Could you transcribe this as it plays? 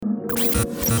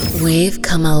We've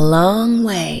come a long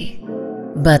way,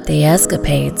 but the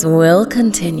escapades will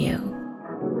continue.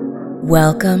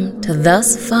 Welcome to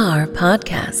Thus Far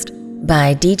Podcast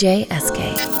by DJ SK.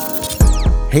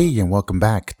 Hey, and welcome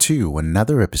back to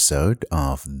another episode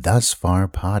of Thus Far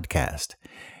Podcast.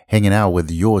 Hanging out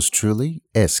with yours truly,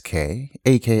 SK,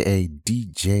 aka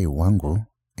DJ Wangu,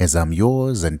 as I'm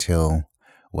yours until,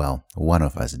 well, one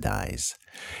of us dies.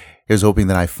 Here's hoping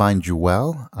that I find you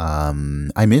well.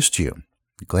 I missed you.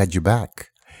 Glad you're back.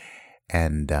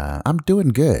 And I'm doing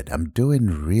good. I'm doing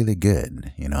really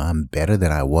good. You know, I'm better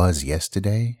than I was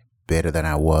yesterday, better than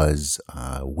I was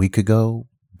a week ago,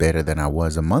 better than I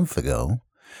was a month ago.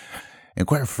 And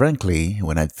quite frankly,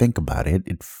 when I think about it,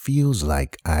 it feels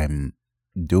like this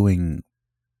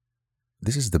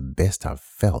is the best I've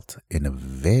felt in a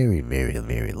very, very,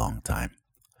 very long time.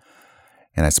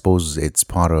 And I suppose it's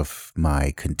part of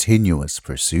my continuous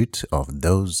pursuit of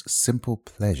those simple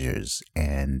pleasures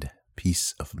and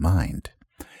peace of mind.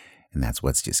 And that's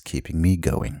what's just keeping me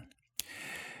going.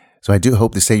 So I do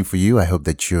hope the same for you. I hope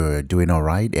that you're doing all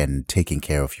right and taking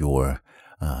care of your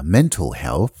mental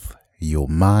health, your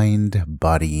mind,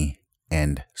 body,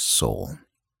 and soul.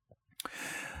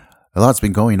 A lot's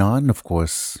been going on, of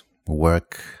course,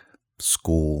 work,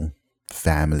 school,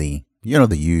 family, you know,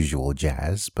 the usual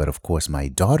jazz. But of course, my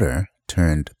daughter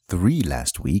turned 3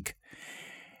 last week.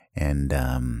 And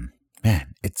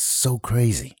man, it's so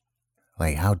crazy.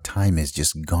 Like how time has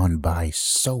just gone by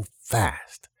so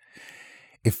fast.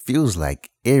 It feels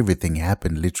like everything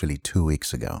happened literally 2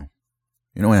 weeks ago.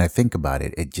 You know, when I think about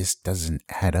it, it just doesn't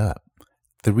add up.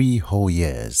 3 whole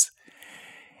years.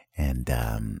 And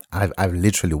I've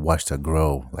literally watched her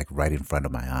grow like right in front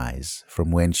of my eyes. From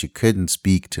when she couldn't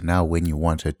speak to now when you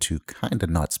want her to kind of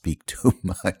not speak too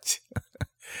much.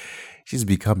 She's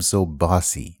become so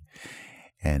bossy.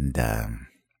 And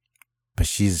but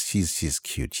she's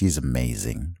cute. She's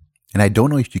amazing. And I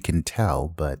don't know if you can tell,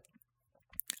 but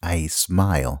I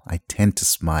smile. I tend to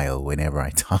smile whenever I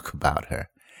talk about her.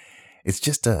 It's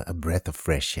just a breath of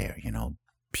fresh air, you know,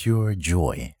 pure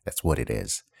joy. That's what it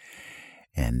is.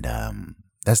 And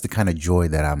that's the kind of joy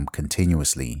that I'm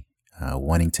continuously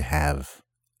wanting to have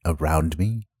around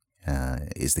me,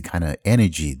 is the kind of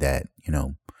energy that, you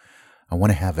know, I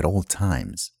want to have at all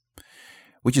times,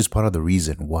 which is part of the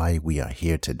reason why we are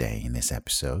here today in this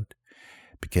episode,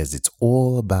 because it's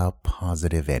all about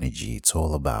positive energy. It's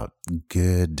all about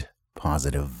good,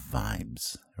 positive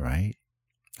vibes, right?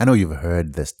 I know you've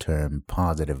heard this term,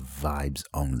 positive vibes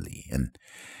only, and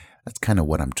that's kind of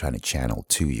what I'm trying to channel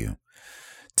to you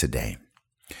today.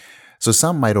 So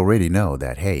some might already know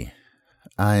that, hey,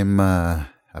 I've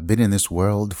been in this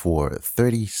world for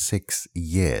 36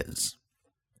 years.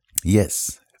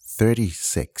 Yes,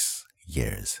 36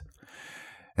 years.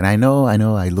 And I know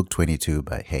I look 22,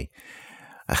 but hey,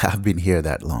 I've been here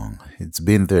that long. It's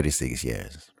been 36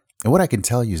 years. And what I can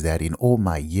tell you is that in all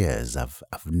my years, I've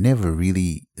never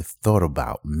really thought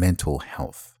about mental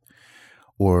health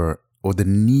or the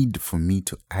need for me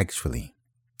to actually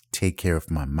take care of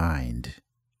my mind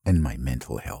and my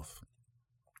mental health.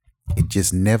 It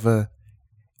just never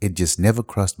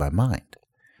crossed my mind.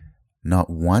 Not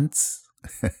once.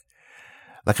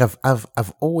 Like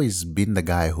I've always been the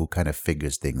guy who kind of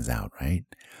figures things out, right?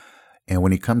 And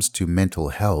when it comes to mental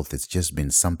health, it's just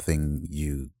been something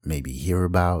you maybe hear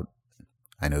about.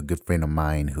 I know a good friend of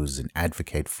mine who's an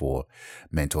advocate for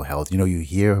mental health. You know, you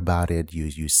hear about it,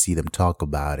 you see them talk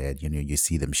about it, you know, you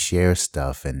see them share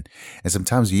stuff, and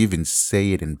sometimes you even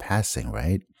say it in passing,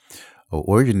 right?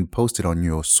 Or even post it on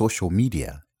your social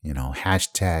media, you know,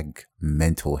 hashtag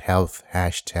mental health,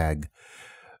 hashtag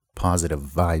positive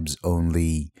vibes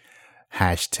only,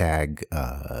 hashtag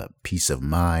peace of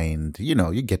mind. You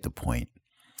know, you get the point.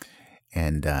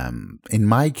 And in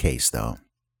my case, though,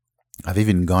 I've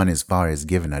even gone as far as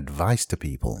giving advice to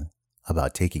people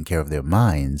about taking care of their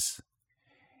minds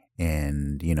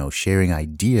and, you know, sharing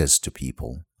ideas to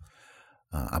people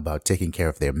about taking care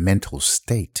of their mental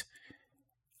state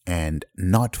and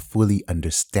not fully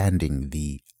understanding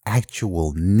the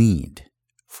actual need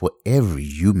for every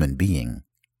human being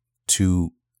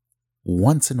to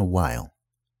once in a while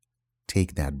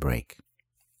take that break.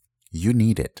 You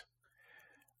need it.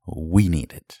 We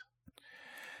need it.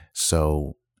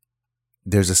 So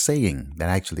there's a saying that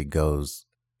actually goes,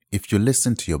 if you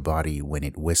listen to your body when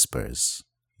it whispers,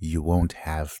 you won't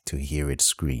have to hear it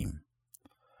scream.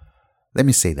 Let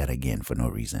me say that again for no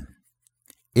reason.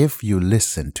 If you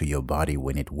listen to your body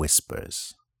when it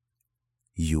whispers,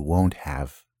 you won't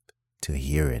have to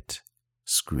hear it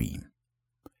scream.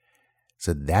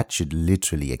 So that should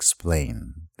literally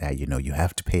explain that, you know, you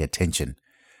have to pay attention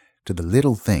to the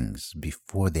little things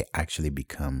before they actually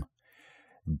become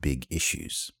big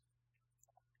issues.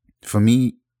 For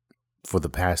me, for the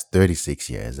past 36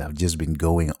 years, I've just been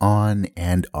going on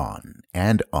and on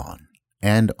and on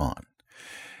and on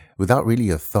without really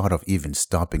a thought of even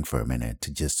stopping for a minute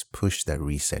to just push that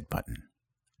reset button.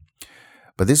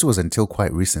 But this was until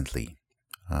quite recently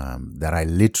that I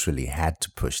literally had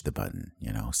to push the button.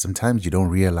 Sometimes you don't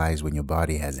realize when your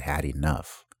body has had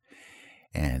enough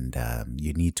and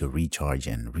you need to recharge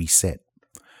and reset.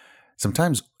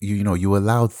 Sometimes, you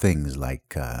allow things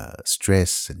like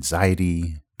stress,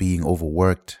 anxiety, being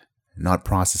overworked, not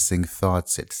processing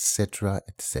thoughts, etc.,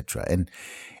 etc. And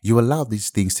you allow these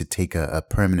things to take a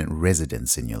permanent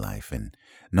residence in your life and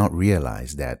not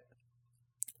realize that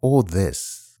all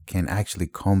this can actually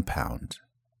compound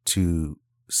to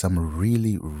some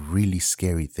really, really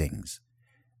scary things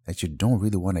that you don't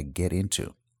really want to get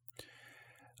into.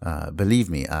 Believe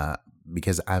me,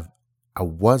 because I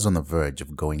was on the verge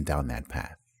of going down that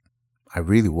path. I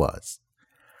really was.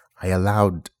 I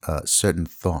allowed certain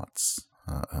thoughts,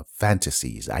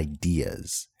 fantasies,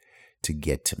 ideas to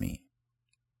get to me.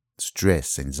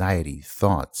 Stress, anxiety,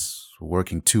 thoughts,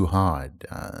 working too hard,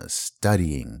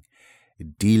 studying,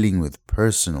 dealing with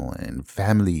personal and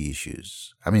family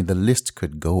issues. I mean, the list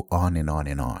could go on and on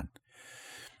and on.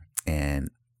 And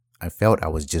I felt I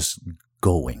was just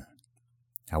going.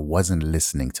 I wasn't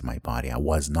listening to my body. I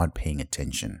was not paying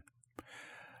attention.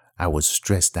 I was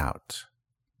stressed out.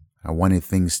 I wanted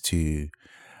things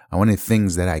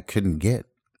that I couldn't get.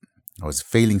 I was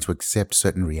failing to accept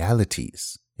certain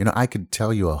realities. I could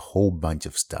tell you a whole bunch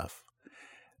of stuff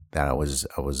that I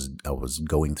was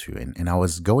going through, and I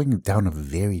was going down a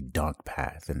very dark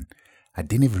path, and I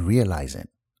didn't even realize it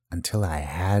until I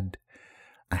had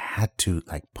to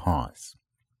pause.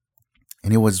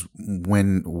 And it was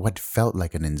when what felt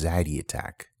like an anxiety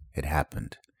attack had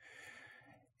happened.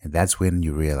 And that's when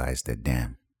you realize that,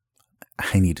 damn,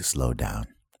 I need to slow down.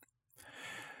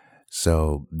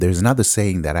 So there's another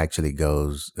saying that actually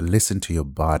goes, listen to your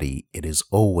body. It is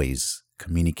always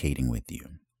communicating with you.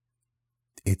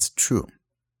 It's true.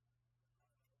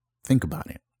 Think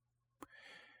about it.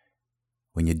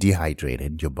 When you're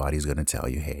dehydrated, your body's going to tell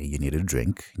you, hey, you need a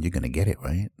drink. You're going to get it,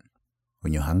 right?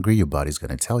 When you're hungry, your body's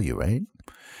going to tell you, right?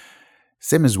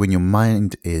 Same as when your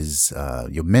mind is,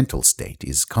 your mental state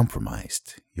is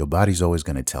compromised. Your body's always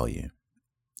going to tell you.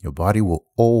 Your body will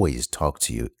always talk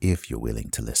to you if you're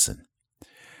willing to listen.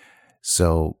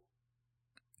 So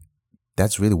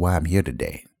that's really why I'm here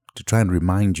today, to try and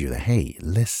remind you that, hey,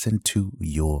 listen to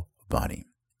your body.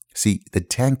 See, the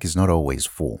tank is not always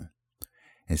full,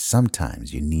 and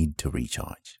sometimes you need to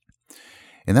recharge.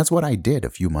 And that's what I did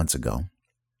a few months ago.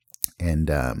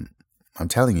 And I'm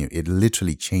telling you, it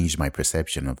literally changed my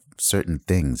perception of certain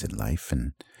things in life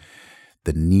and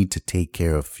the need to take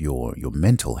care of your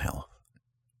mental health.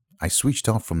 I switched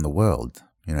off from the world.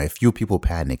 A few people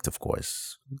panicked, of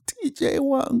course. TJ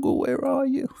Wangu, where are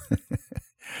you?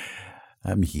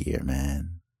 I'm here,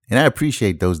 man. And I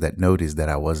appreciate those that noticed that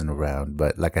I wasn't around.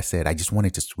 But like I said, I just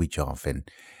wanted to switch off and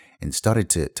started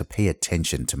to pay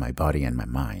attention to my body and my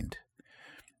mind.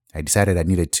 I decided I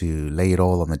needed to lay it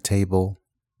all on the table,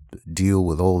 deal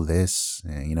with all this,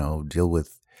 deal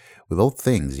with all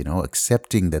things,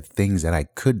 accepting the things that I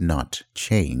could not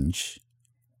change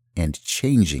and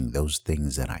changing those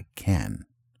things that I can,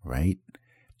 right?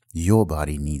 Your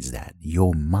body needs that.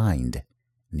 Your mind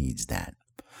needs that.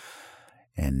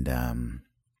 And,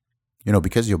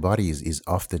 because your body is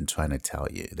often trying to tell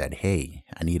you that, hey,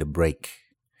 I need a break.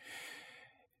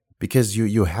 Because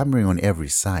you're hammering on every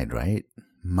side, right?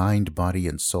 Mind, body,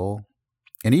 and soul.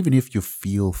 And even if you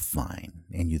feel fine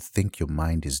and you think your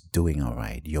mind is doing all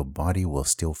right, your body will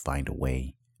still find a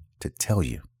way to tell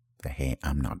you that, hey,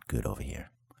 I'm not good over here.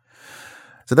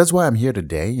 So that's why I'm here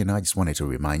today. I just wanted to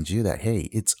remind you that, hey,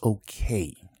 it's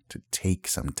okay to take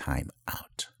some time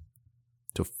out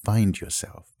to find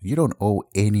yourself. You don't owe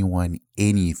anyone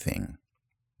anything.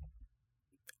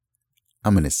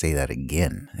 I'm going to say that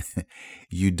again.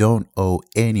 You don't owe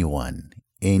anyone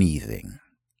anything.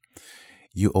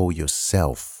 You owe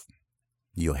yourself,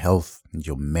 your health,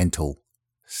 your mental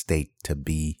state to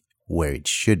be where it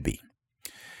should be.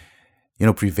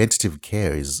 Preventative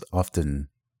care is often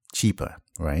cheaper,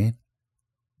 right?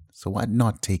 So why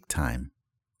not take time?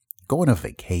 Go on a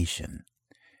vacation,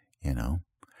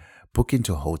 book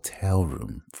into a hotel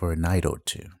room for a night or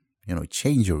two.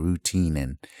 Change your routine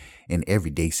and in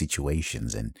everyday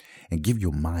situations and give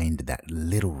your mind that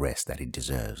little rest that it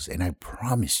deserves. And I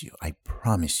promise you,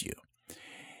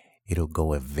 it'll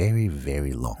go a very,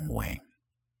 very long way.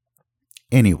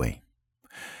 Anyway,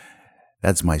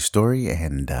 that's my story.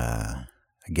 And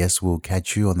I guess we'll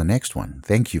catch you on the next one.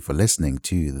 Thank you for listening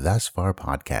to Thus Far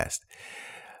Podcast.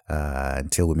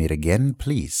 Until we meet again,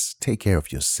 please take care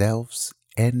of yourselves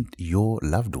and your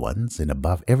loved ones, and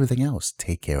above everything else,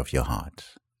 take care of your heart.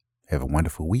 Have a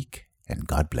wonderful week, and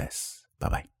God bless.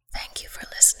 Bye-bye. Thank you for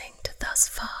listening to Thus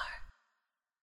Far.